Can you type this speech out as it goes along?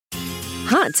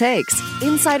Hot takes,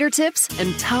 insider tips,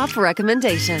 and top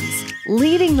recommendations.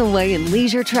 Leading the way in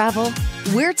leisure travel,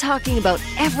 we're talking about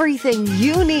everything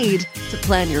you need to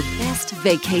plan your best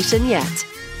vacation yet.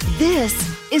 This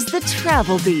is the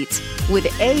Travel Beat with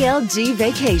ALG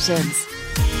Vacations.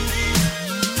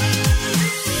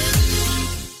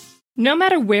 No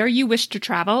matter where you wish to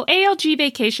travel, ALG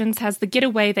Vacations has the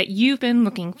getaway that you've been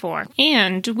looking for.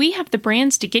 And we have the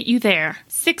brands to get you there.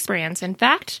 6 brands, in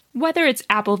fact. Whether it's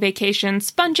Apple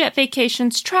Vacations, FunJet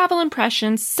Vacations, Travel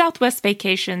Impressions, Southwest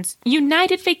Vacations,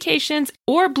 United Vacations,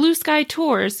 or Blue Sky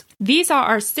Tours, these are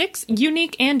our 6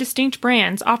 unique and distinct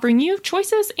brands offering you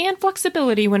choices and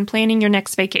flexibility when planning your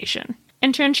next vacation.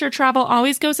 And to ensure travel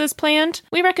always goes as planned,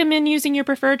 we recommend using your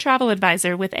preferred travel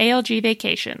advisor with ALG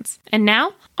Vacations. And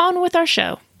now, on with our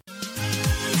show.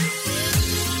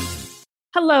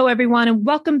 Hello, everyone, and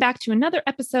welcome back to another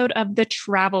episode of The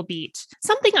Travel Beat.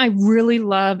 Something I really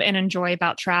love and enjoy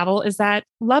about travel is that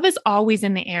love is always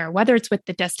in the air, whether it's with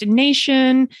the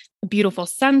destination, a beautiful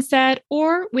sunset,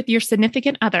 or with your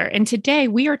significant other. And today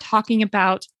we are talking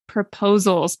about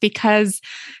proposals because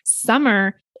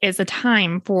summer is a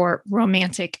time for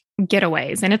romantic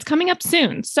getaways, and it's coming up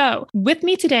soon. So with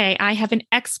me today, I have an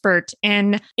expert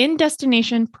in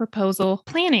destination proposal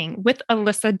planning with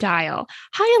Alyssa Dial.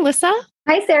 Hi, Alyssa.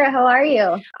 Hi, Sarah. How are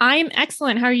you? I'm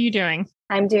excellent. How are you doing?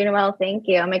 I'm doing well. Thank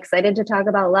you. I'm excited to talk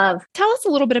about love. Tell us a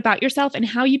little bit about yourself and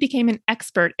how you became an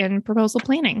expert in proposal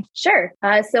planning. Sure.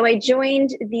 So I joined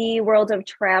the world of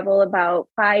travel about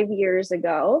 5 years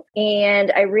ago,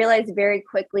 and I realized very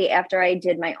quickly after I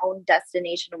did my own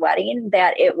destination wedding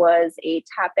that it was a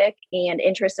topic and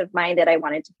interest of mine that I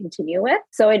wanted to continue with.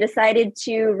 So I decided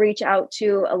to reach out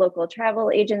to a local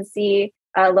travel agency,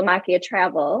 Lamakia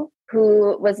Travel,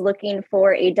 who was looking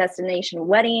for a destination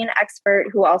wedding expert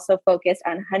who also focused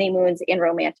on honeymoons and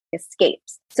romantic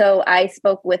escapes. So I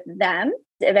spoke with them.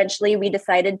 Eventually, we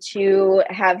decided to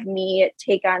have me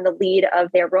take on the lead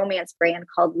of their romance brand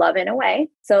called Love and Away.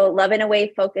 So Love and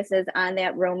Away focuses on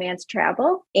that romance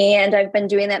travel. And I've been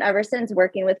doing that ever since,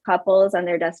 working with couples on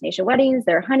their destination weddings,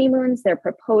 their honeymoons, their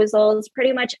proposals,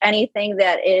 pretty much anything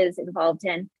that is involved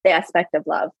in the aspect of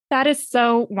love. That is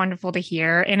so wonderful to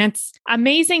hear. And it's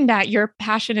amazing that your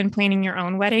passion in planning your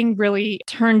own wedding really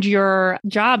turned your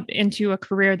job into a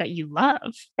career that you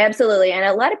love. Absolutely. And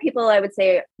a lot of people, I would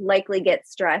say, likely get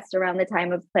stressed around the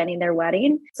time of planning their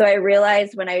wedding. So I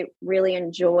realized when I really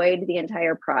enjoyed the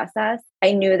entire process,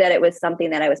 I knew that it was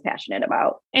something that I was passionate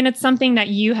about. And it's something that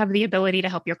you have the ability to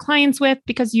help your clients with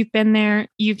because you've been there,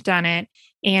 you've done it,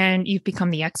 and you've become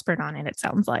the expert on it, it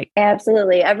sounds like.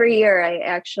 Absolutely. Every year, I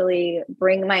actually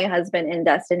bring my husband in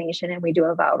destination and we do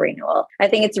a vow renewal. I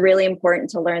think it's really important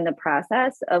to learn the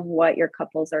process of what your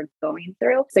couples are going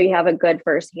through so you have a good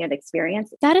firsthand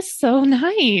experience. That is so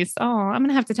nice. Oh, I'm going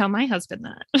to have to tell my husband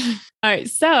that. All right.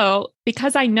 So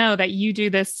because I know that you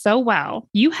do this so well,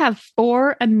 you have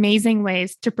 4 amazing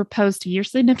ways to propose to your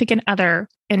significant other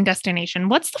in destination.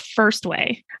 What's the first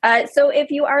way? So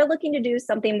if you are looking to do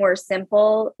something more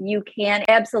simple, you can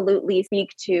absolutely speak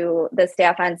to the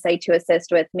staff on site to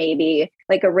assist with maybe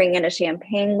like a ring and a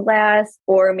champagne glass,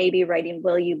 or maybe writing,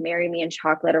 "Will you marry me?" in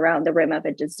chocolate around the rim of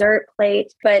a dessert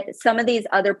plate. But some of these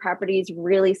other properties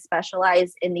really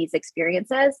specialize in these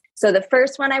experiences. So the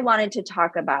first one I wanted to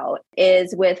talk about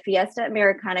is with Fiesta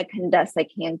Americana Condesa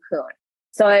Cancun.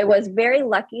 So I was very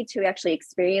lucky to actually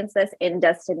experience this in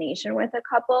destination with a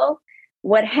couple.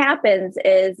 What happens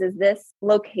is this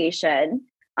location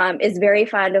is very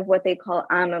fond of what they call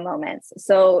ama moments.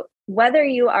 So whether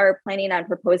you are planning on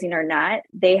proposing or not,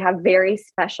 they have very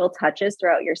special touches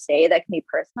throughout your stay that can be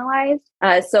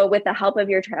personalized. So with the help of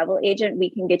your travel agent, we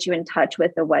can get you in touch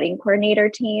with the wedding coordinator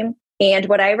team. And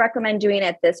what I recommend doing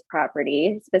at this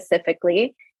property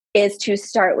specifically is to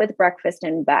start with breakfast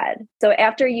in bed. So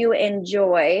after you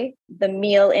enjoy the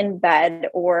meal in bed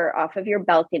or off of your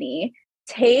balcony,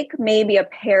 take maybe a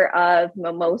pair of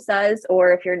mimosas,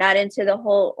 or if you're not into the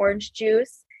whole orange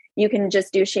juice, you can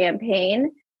just do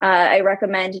champagne. I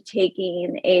recommend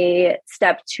taking a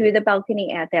step to the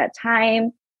balcony at that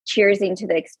time, cheersing to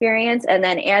the experience. And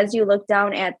then as you look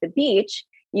down at the beach,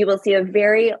 you will see a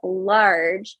very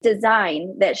large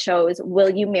design that shows, "Will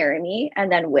you marry me?" And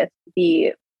then with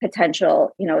the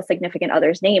potential, significant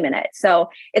other's name in it.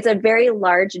 So it's a very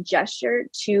large gesture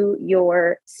to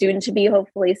your soon to be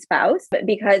hopefully spouse, but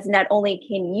because not only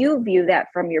can you view that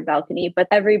from your balcony, but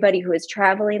everybody who is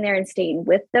traveling there and staying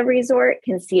with the resort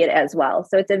can see it as well.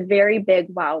 So it's a very big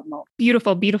wow moment.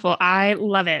 Beautiful, beautiful. I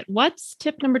love it. What's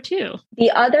tip number 2? The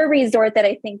other resort that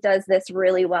I think does this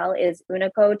really well is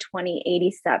Unico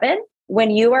 2087. when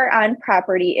you are on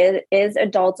property, it is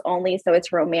adults only, so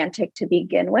it's romantic to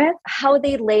begin with. How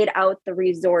they laid out the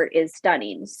resort is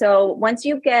stunning. So once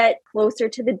you get closer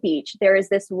to the beach, there is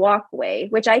this walkway,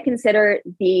 which I consider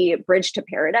the bridge to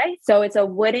paradise. So it's a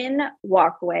wooden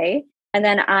walkway. And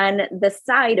then on the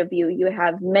side of you, you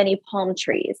have many palm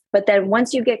trees. But then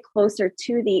once you get closer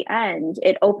to the end,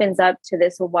 it opens up to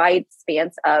this wide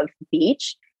expanse of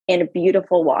beach and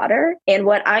beautiful water. And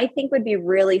what I think would be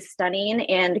really stunning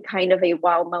and kind of a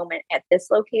wow moment at this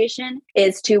location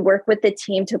is to work with the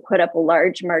team to put up a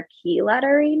large marquee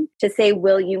lettering to say,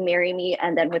 "Will you marry me?"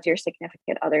 And then with your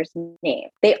significant other's name.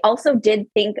 They also did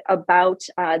think about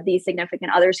the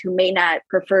significant others who may not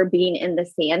prefer being in the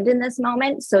sand in this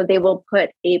moment. So they will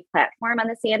put a platform on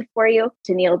the sand for you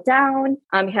to kneel down,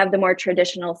 have the more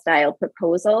traditional style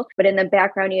proposal. But in the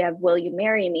background, you have, "Will you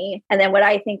marry me?" And then what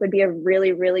I think would be a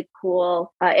really, really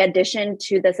cool addition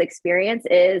to this experience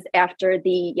is after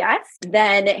the yes,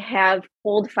 then have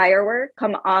cold firework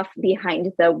come off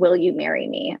behind the "Will you marry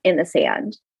me?" in the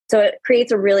sand. So it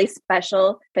creates a really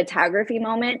special photography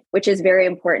moment, which is very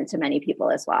important to many people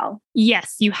as well.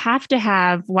 Yes, you have to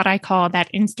have what I call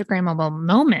that Instagrammable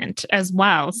moment as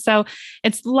well. So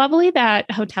it's lovely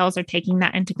that hotels are taking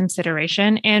that into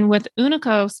consideration. And with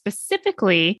Unico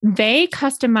specifically, they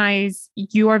customize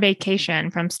your vacation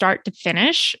from start to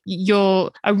finish.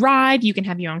 You'll arrive, you can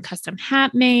have your own custom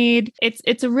hat made.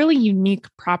 It's a really unique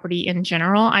property in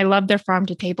general. I love their farm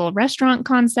to table restaurant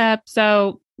concept.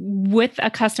 So with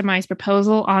a customized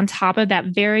proposal on top of that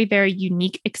very, very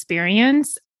unique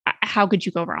experience, how could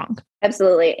you go wrong?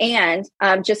 Absolutely. And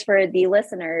just for the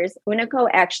listeners, Unico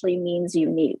actually means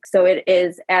unique. So it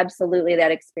is absolutely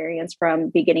that experience from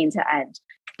beginning to end.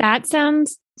 That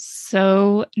sounds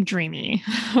so dreamy.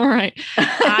 All right.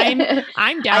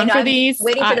 I'm down for these.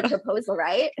 Waiting for the proposal,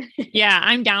 right? Yeah,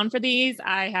 I'm down for these.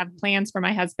 I have plans for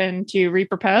my husband to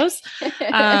repropose.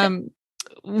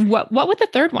 What would the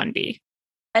third one be?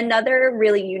 Another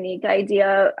really unique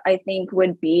idea, I think,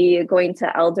 would be going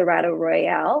to El Dorado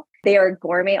Royale. They are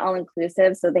gourmet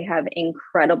all-inclusive, so they have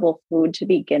incredible food to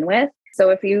begin with. So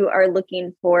if you are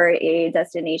looking for a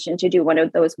destination to do one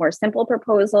of those more simple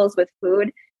proposals with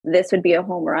food, this would be a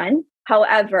home run.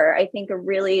 However, I think a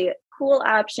really cool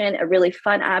option, a really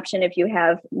fun option if you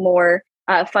have more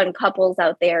fun couples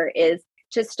out there is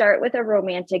to start with a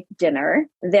romantic dinner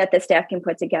that the staff can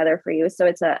put together for you. So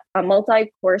it's a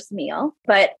multi-course meal.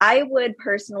 But I would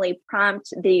personally prompt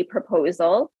the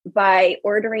proposal by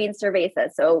ordering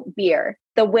cerveza, so beer.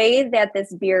 The way that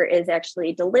this beer is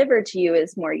actually delivered to you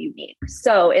is more unique.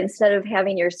 So instead of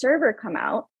having your server come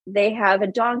out, they have a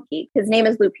donkey. His name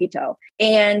is Lupito.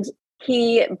 And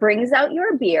he brings out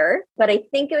your beer. But I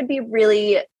think it would be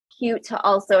really cute to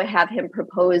also have him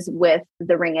propose with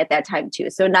the ring at that time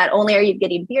too. So not only are you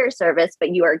getting beer service,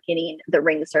 but you are getting the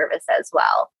ring service as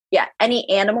well. Yeah. Any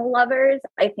animal lovers,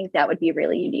 I think that would be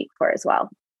really unique for as well.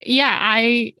 Yeah,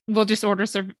 I will just order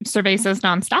cervezas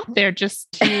nonstop there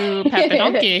just to pet the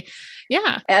donkey.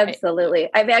 Yeah, absolutely.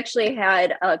 I've actually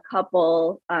had a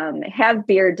couple have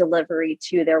beer delivery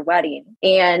to their wedding,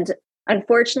 and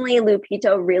unfortunately,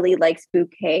 Lupito really likes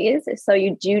bouquets. So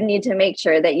you do need to make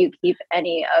sure that you keep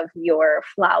any of your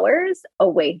flowers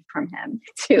away from him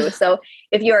too. So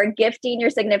if you are gifting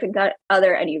your significant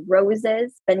other any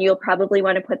roses, then you'll probably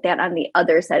want to put that on the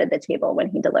other side of the table when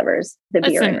he delivers the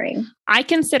beer and ring. I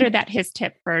consider that his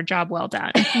tip for a job well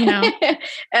done. You know?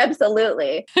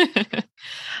 Absolutely.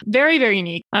 Very, very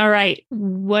unique. All right.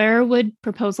 Where would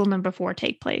proposal number 4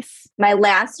 take place? My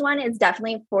last one is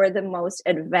definitely for the most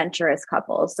adventurous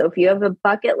couples. So if you have a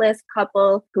bucket list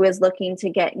couple who is looking to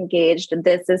get engaged,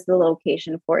 this is the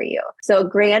location for you. So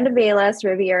Grand Velas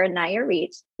Riviera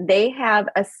Nayarit, they have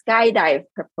a skydive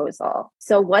proposal.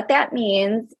 So what that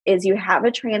means is you have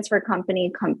a transfer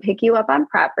company come pick you up on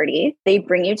property. They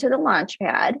bring you to the launch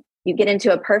pad. You get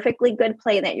into a perfectly good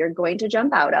plane that you're going to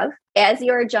jump out of. As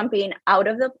you're jumping out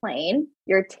of the plane,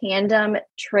 your tandem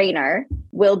trainer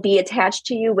will be attached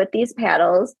to you with these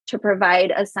paddles to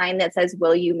provide a sign that says,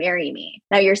 "Will you marry me?"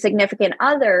 Now, your significant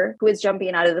other who is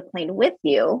jumping out of the plane with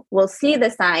you will see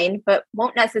the sign, but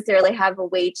won't necessarily have a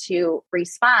way to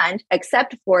respond,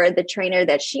 except for the trainer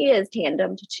that she is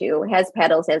tandemed to has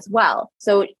paddles as well.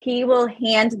 So he will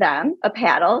hand them a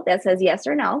paddle that says yes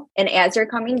or no. And as you're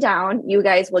coming down, you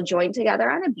guys will join together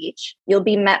on a beach. You'll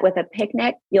be met with a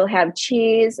picnic. You'll have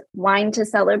cheese, wine to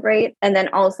celebrate, and then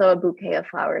then also a bouquet of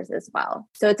flowers as well.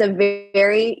 So it's a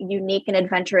very unique and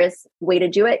adventurous way to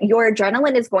do it. Your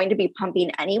adrenaline is going to be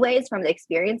pumping anyways from the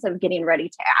experience of getting ready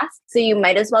to ask. So you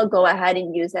might as well go ahead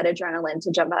and use that adrenaline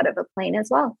to jump out of a plane as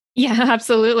well. Yeah,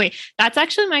 absolutely. That's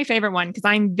actually my favorite one because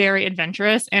I'm very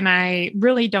adventurous and I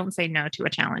really don't say no to a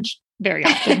challenge very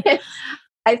often.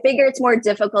 I figure it's more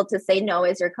difficult to say no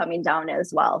as you're coming down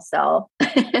as well. So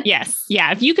yes.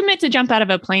 Yeah. If you commit to jump out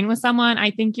of a plane with someone, I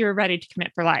think you're ready to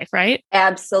commit for life, right?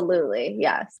 Absolutely.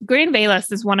 Yes. Grand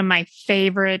Velas is one of my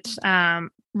favorite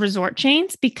resort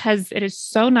chains because it is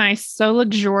so nice, so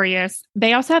luxurious.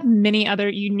 They also have many other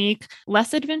unique,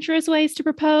 less adventurous ways to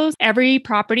propose. Every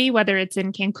property, whether it's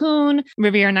in Cancun,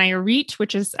 Riviera Nayarit,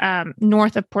 which is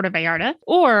north of Puerto Vallarta,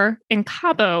 or in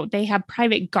Cabo, they have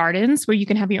private gardens where you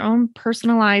can have your own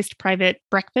personalized private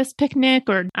breakfast picnic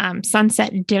or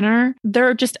sunset dinner.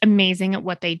 They're just amazing at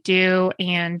what they do,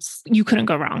 and you couldn't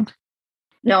go wrong.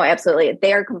 No, absolutely.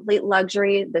 They are complete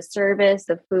luxury. The service,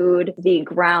 the food, the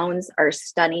grounds are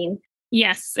stunning.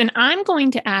 Yes. And I'm going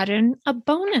to add in a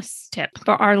bonus tip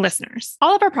for our listeners.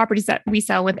 All of our properties that we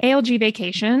sell with ALG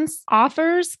Vacations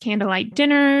offers candlelight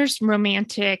dinners,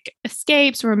 romantic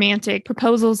escapes, romantic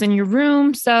proposals in your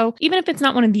room. So even if it's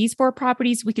not one of these 4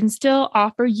 properties, we can still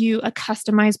offer you a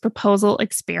customized proposal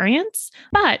experience.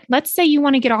 But let's say you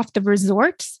want to get off the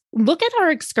resort. Look at our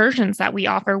excursions that we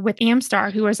offer with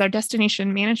Amstar, who is our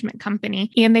destination management company,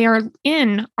 and they are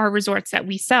in our resorts that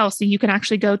we sell. So you can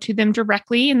actually go to them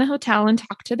directly in the hotel and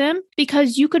talk to them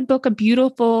because you could book a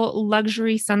beautiful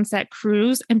luxury sunset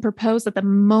cruise and propose at the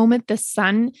moment the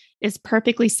sun is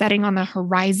perfectly setting on the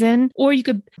horizon. Or you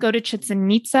could go to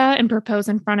Chichen Itza and propose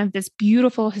in front of this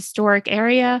beautiful historic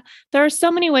area. There are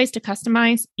so many ways to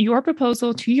customize your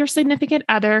proposal to your significant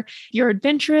other. You're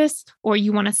adventurous or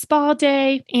you want a spa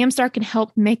day, Amstar can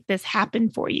help make this happen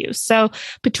for you. So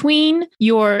between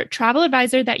your travel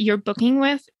advisor that you're booking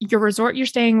with, your resort you're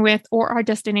staying with, or our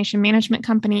destination management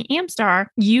company, Amstar,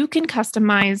 you can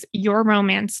customize your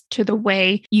romance to the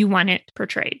way you want it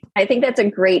portrayed. I think that's a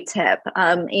great tip.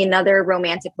 Another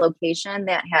romantic location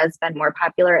that has been more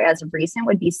popular as of recent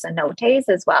would be cenotes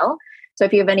as well. So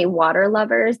if you have any water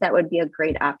lovers, that would be a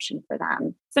great option for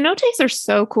them. Cenotes are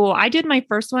so cool. I did my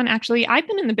first one. Actually, I've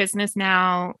been in the business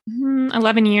now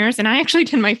 11 years, and I actually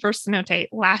did my first cenote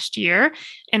last year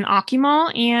in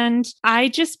Akimal. And I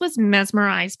just was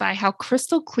mesmerized by how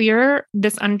crystal clear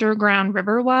this underground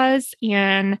river was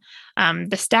and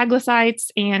the stalactites.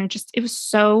 And just, it was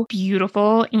so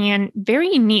beautiful and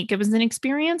very unique. It was an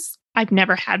experience I've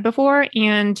never had before.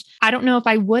 And I don't know if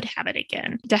I would have it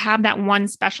again. To have that one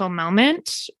special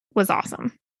moment was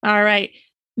awesome. All right.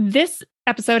 This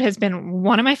episode has been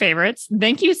one of my favorites.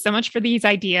 Thank you so much for these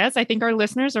ideas. I think our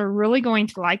listeners are really going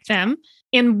to like them.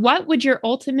 And what would your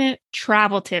ultimate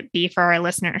travel tip be for our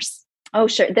listeners? Oh,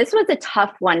 sure. This was a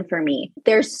tough one for me.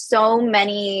 There's so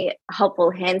many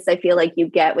helpful hints I feel like you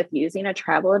get with using a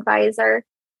travel advisor.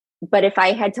 But if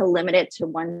I had to limit it to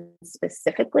one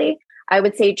specifically, I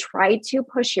would say try to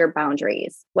push your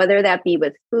boundaries, whether that be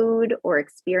with food or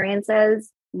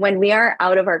experiences. When we are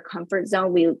out of our comfort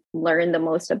zone, we learn the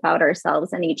most about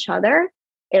ourselves and each other.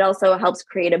 It also helps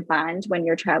create a bond when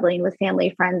you're traveling with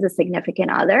family, friends, a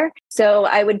significant other. So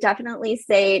I would definitely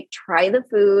say try the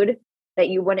food that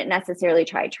you wouldn't necessarily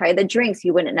try. Try the drinks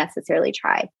you wouldn't necessarily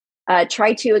try.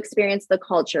 Try to experience the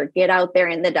culture. Get out there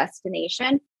in the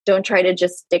destination. Don't try to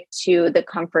just stick to the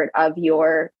comfort of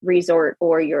your resort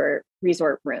or your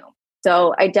resort room.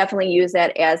 So I definitely use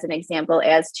that as an example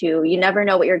as to you never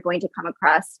know what you're going to come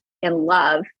across and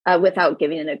love without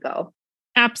giving it a go.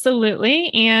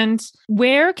 Absolutely. And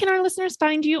where can our listeners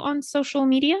find you on social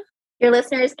media? Your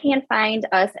listeners can find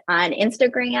us on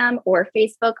Instagram or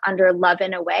Facebook under Love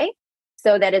and Away.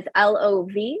 So that is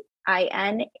LOVINAWAY.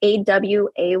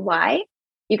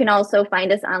 You can also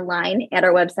find us online at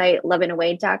our website,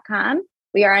 loveandaway.com.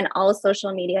 We are on all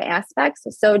social media aspects.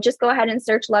 So just go ahead and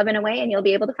search Love and Away and you'll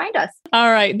be able to find us. All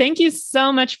right. Thank you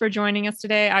so much for joining us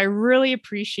today. I really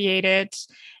appreciate it.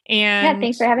 And yeah,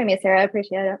 thanks for having me, Sarah. I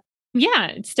appreciate it.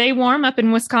 Yeah. Stay warm up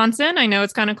in Wisconsin. I know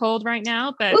it's kind of cold right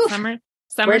now, but summer's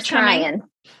we're trying.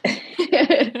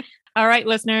 All right,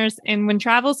 listeners. And when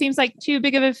travel seems like too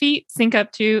big of a feat, sync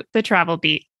up to the Travel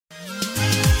Beat.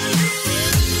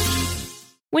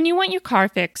 When you want your car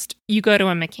fixed, you go to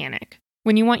a mechanic.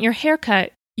 When you want your hair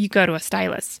cut, you go to a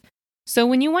stylist. So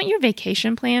when you want your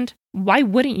vacation planned, why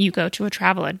wouldn't you go to a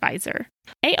travel advisor?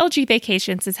 ALG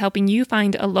Vacations is helping you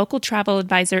find a local travel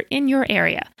advisor in your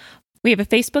area. We have a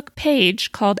Facebook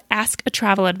page called Ask a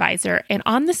Travel Advisor, and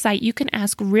on the site you can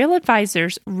ask real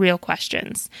advisors real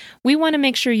questions. We want to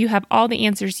make sure you have all the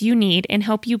answers you need and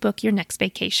help you book your next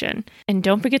vacation. And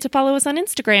don't forget to follow us on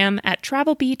Instagram at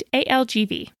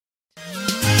TravelBeatALGV.